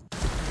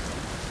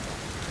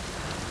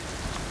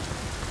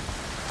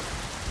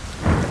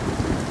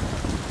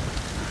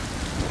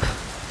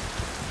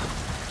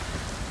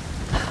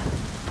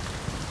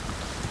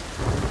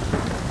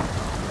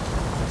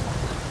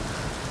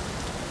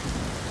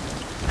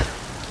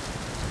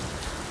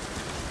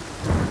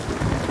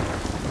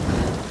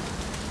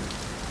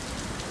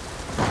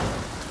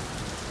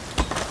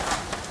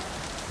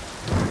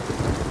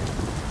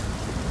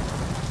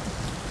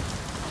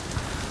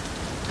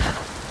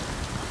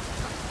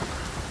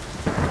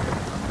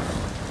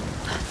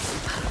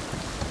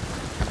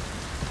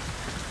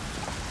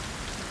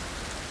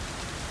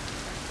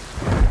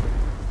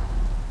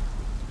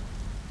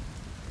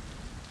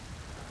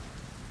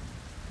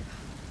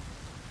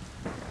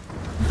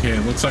 Okay,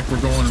 it looks like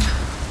we're going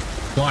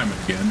climbing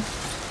again.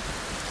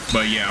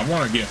 But yeah, I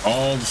want to get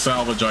all the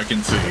salvage I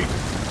can see.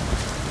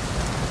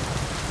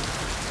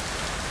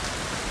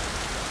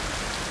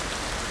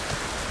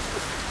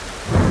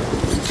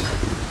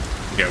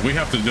 Yeah, we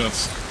have to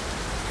just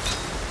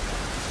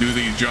do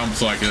these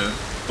jumps like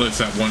it's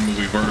that one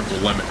movie Vertical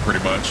Limit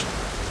pretty much.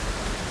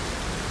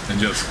 And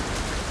just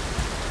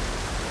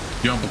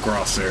jump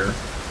across there.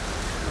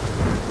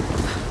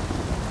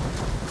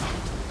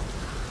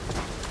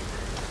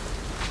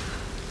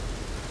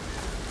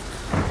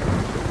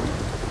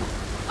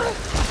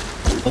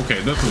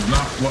 Okay, this is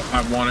not what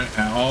I wanted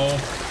at all.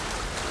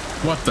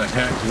 What the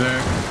heck,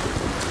 Zach?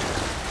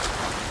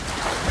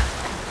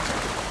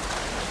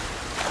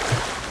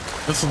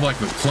 This is like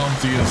the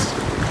clumsiest.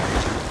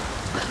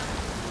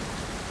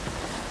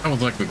 That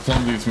was like the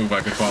clumsiest move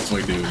I could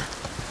possibly do.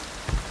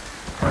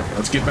 Alright,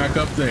 let's get back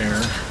up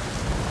there.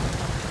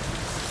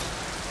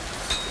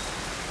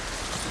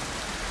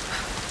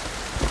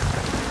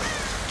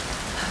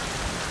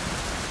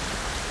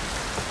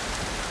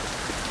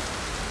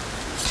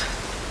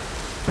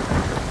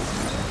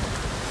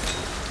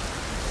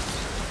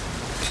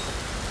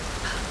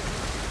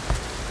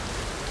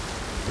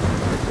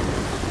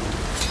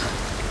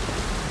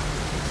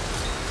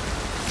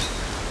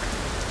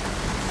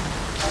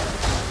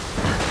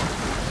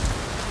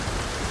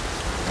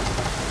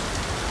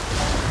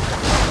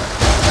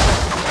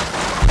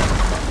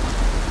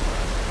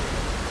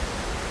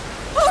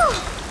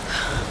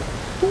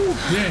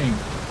 Dang.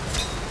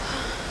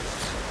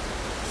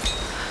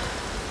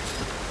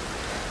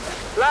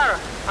 Lara,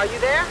 are you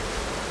there?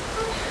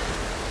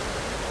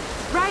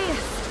 Reyes,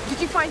 did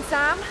you find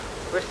Sam?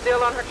 We're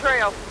still on her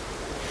trail.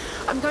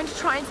 I'm going to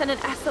try and send an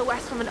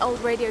SOS from an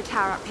old radio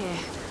tower up here.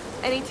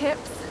 Any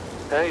tips?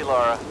 Hey,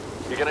 Lara.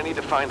 You're gonna need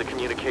to find the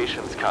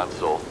communications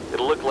console.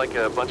 It'll look like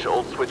a bunch of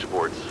old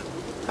switchboards.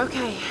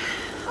 Okay.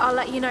 I'll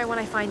let you know when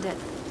I find it.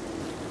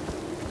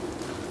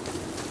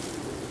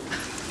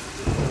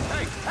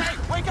 Hey,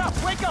 wake up!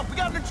 We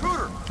got an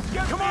intruder!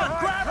 Come on,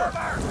 grab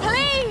her!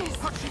 Please!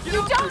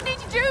 You don't need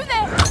to do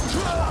this!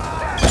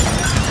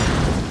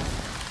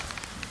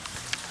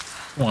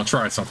 I want to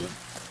try something.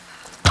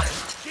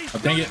 She's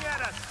Dang it. shooting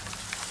at us.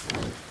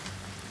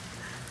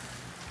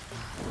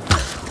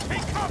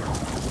 Take cover!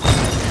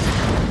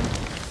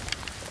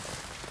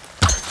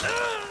 No,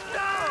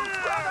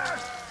 brother!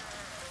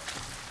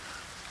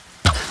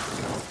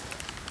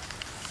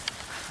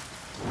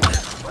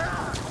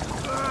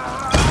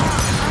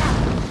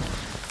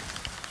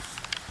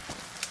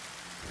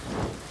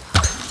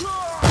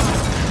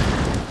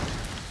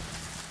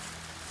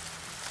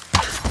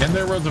 And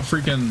there was a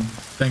freaking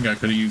thing I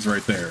could have used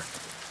right there.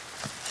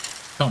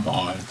 Come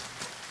on.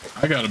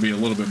 I gotta be a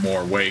little bit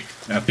more awake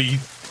at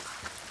these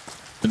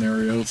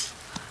scenarios.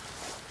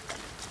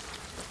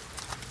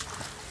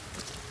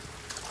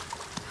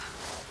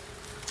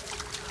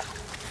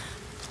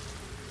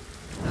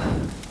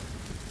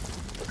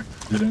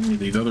 Did any of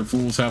these other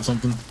fools have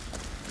something?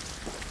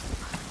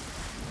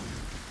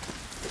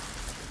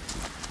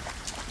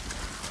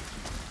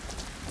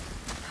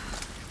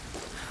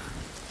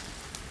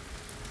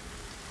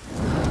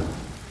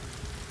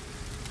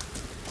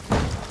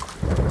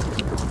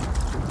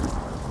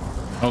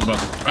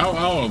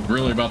 I was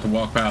really about to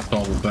walk past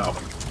all this out.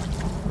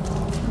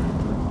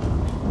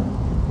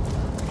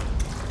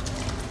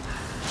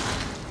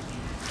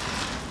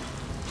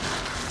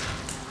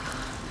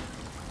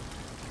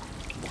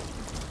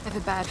 I have a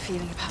bad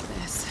feeling about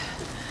this.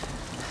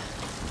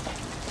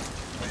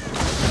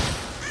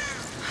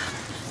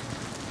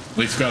 At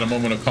least got a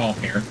moment of calm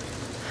here.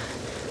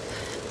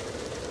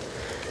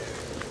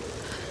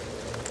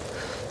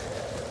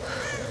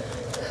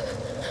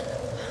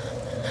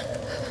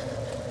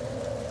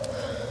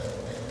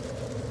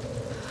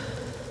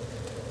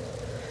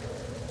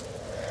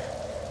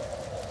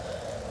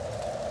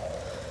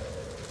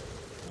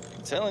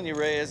 I'm telling you,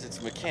 Reyes,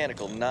 it's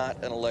mechanical,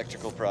 not an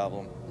electrical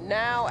problem.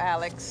 Now,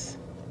 Alex.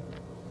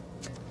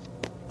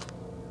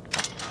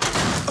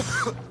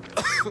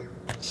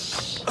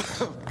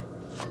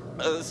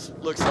 This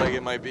looks like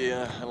it might be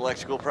an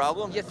electrical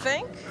problem. You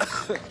think?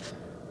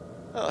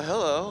 Oh,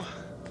 hello.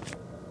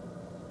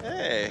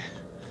 Hey,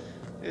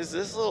 who's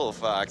this little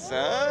fox,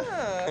 huh?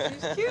 Oh,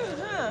 she's cute,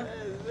 huh?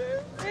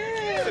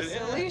 Yeah, it's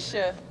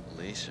Alicia.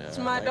 Alicia. It's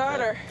my I like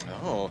daughter.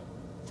 that. Oh.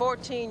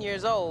 14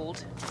 years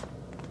old.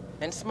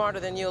 And smarter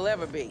than you'll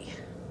ever be.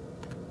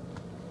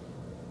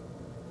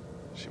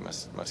 She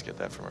must get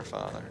that from her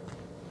father.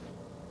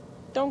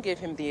 Don't give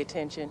him the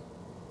attention.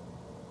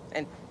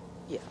 And,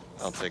 yeah.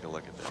 I'll take a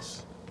look at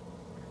this.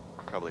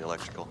 Probably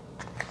electrical.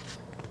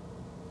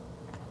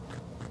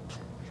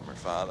 From her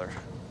father.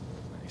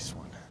 Nice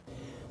one.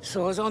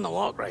 So I was on the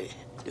lock, right?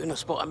 Doing a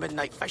spot of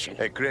midnight fishing.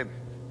 Hey, Grim.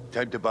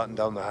 Time to button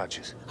down the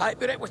hatches. I'd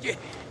be right with you.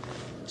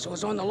 So I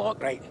was on the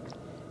lock, right?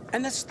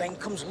 And this thing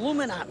comes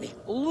looming at me.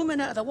 Looming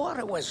out of the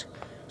water it was.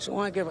 So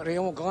I give it a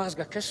old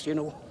Glasgow kiss, you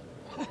know.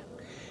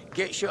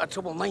 Gets you out of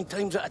trouble 9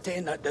 times out of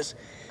 10, that does.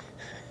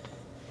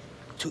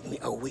 Took me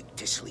a week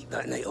to sleep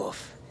that night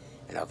off.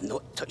 And I've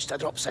not touched a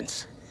drop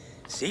since.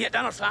 See you at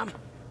dinner, Sam.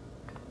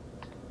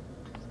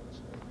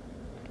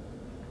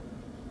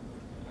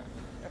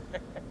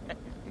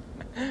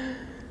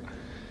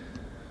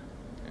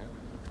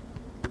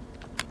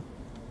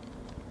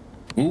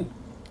 Ooh.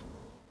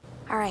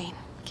 All right,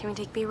 can we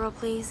take B-roll,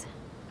 please?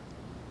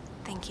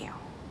 Thank you.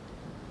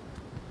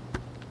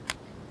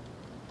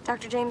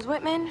 Dr. James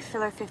Whitman,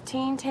 filler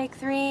 15, take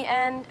 3,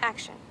 and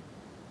action.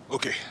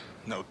 Okay,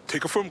 now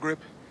take a firm grip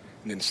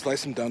and then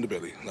slice him down the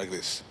belly, like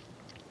this.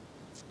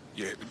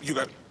 Yeah, you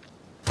got it.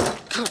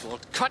 Good Lord,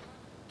 cut!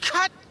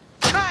 Cut!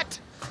 Cut!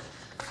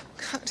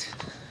 Cut!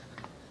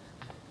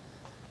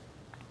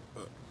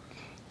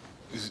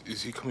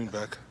 Is he coming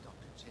back?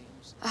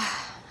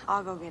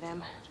 I'll go get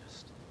him.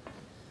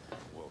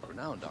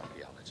 World-renowned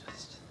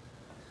archaeologist.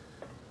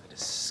 I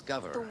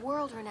discover... The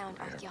world-renowned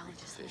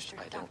archaeologist, fish.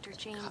 Mr. Dr.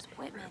 James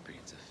Whitman.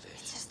 Breeds of fish.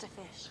 It's just a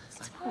fish.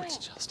 It's I know fine. it's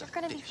just a You're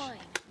gonna be fish. fine.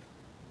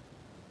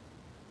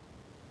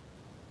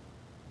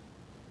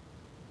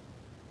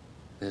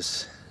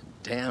 This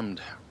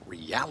damned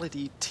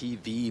reality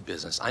TV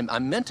business.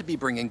 I'm meant to be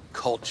bringing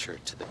culture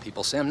to the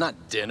people, Sam,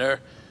 not dinner.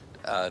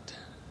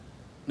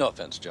 No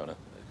offense, Jonah.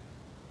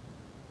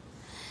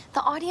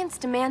 The audience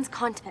demands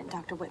content,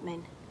 Dr.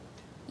 Whitman.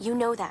 You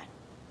know that.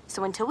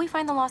 So until we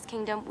find the Lost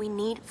Kingdom, we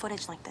need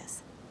footage like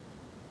this.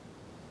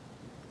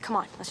 Come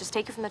on, let's just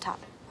take it from the top,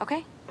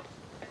 okay?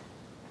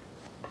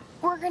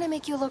 We're gonna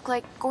make you look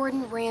like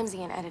Gordon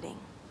Ramsay in editing.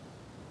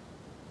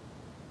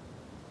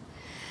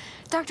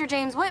 Dr.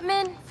 James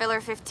Whitman,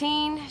 filler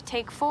 15,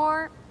 take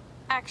 4,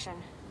 action.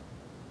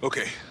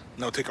 Okay,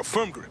 now take a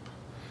firm grip.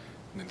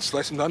 And then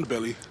slice him down the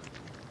belly.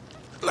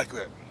 Like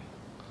that.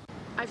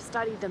 I've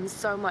studied them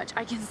so much,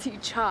 I can see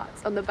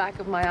charts on the back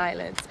of my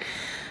eyelids.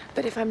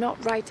 But if I'm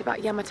not right about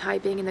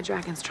Yamatai being in the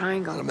Dragon's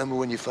Triangle... I remember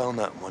when you found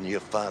that in one of your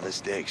father's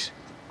digs.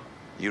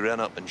 You ran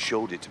up and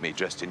showed it to me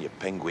dressed in your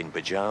penguin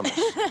pajamas.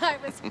 I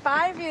was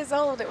 5 years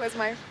old. It was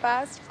my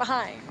first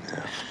find.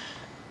 Yeah.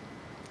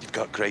 You've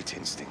got great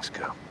instincts,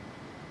 girl.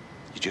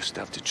 You just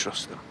have to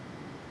trust them.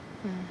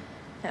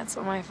 That's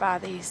what my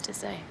father used to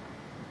say.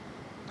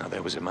 Now,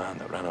 there was a man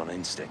that ran on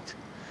instinct.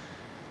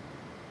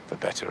 For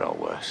better or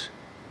worse.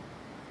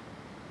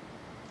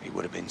 He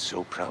would have been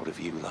so proud of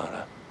you,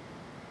 Lara.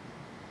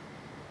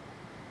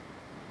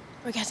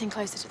 We're getting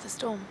closer to the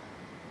storm.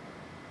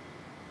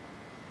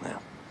 Now,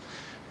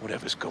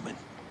 whatever's coming,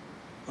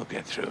 we'll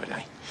get through it,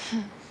 eh?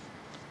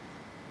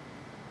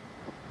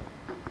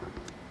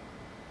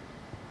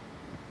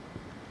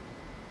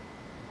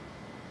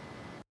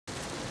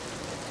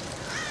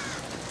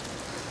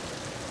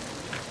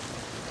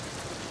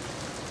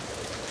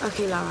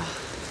 Okay, Lara.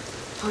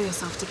 Pull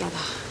yourself together.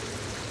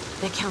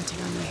 They're counting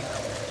on you.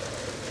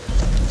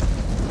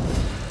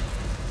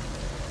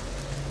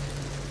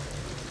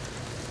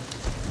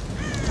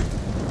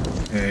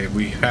 Okay,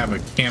 we have a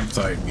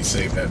campsite. We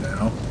save that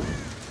now.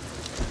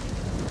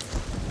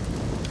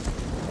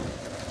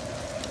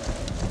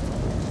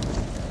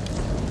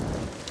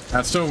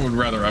 I still would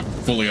rather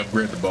fully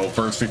upgrade the bow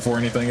first before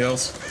anything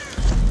else.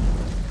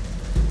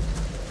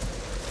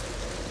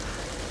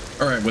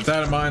 Alright, with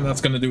that in mind,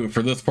 that's going to do it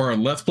for this part of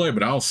Let's Play,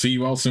 but I'll see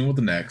you all soon with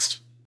the next.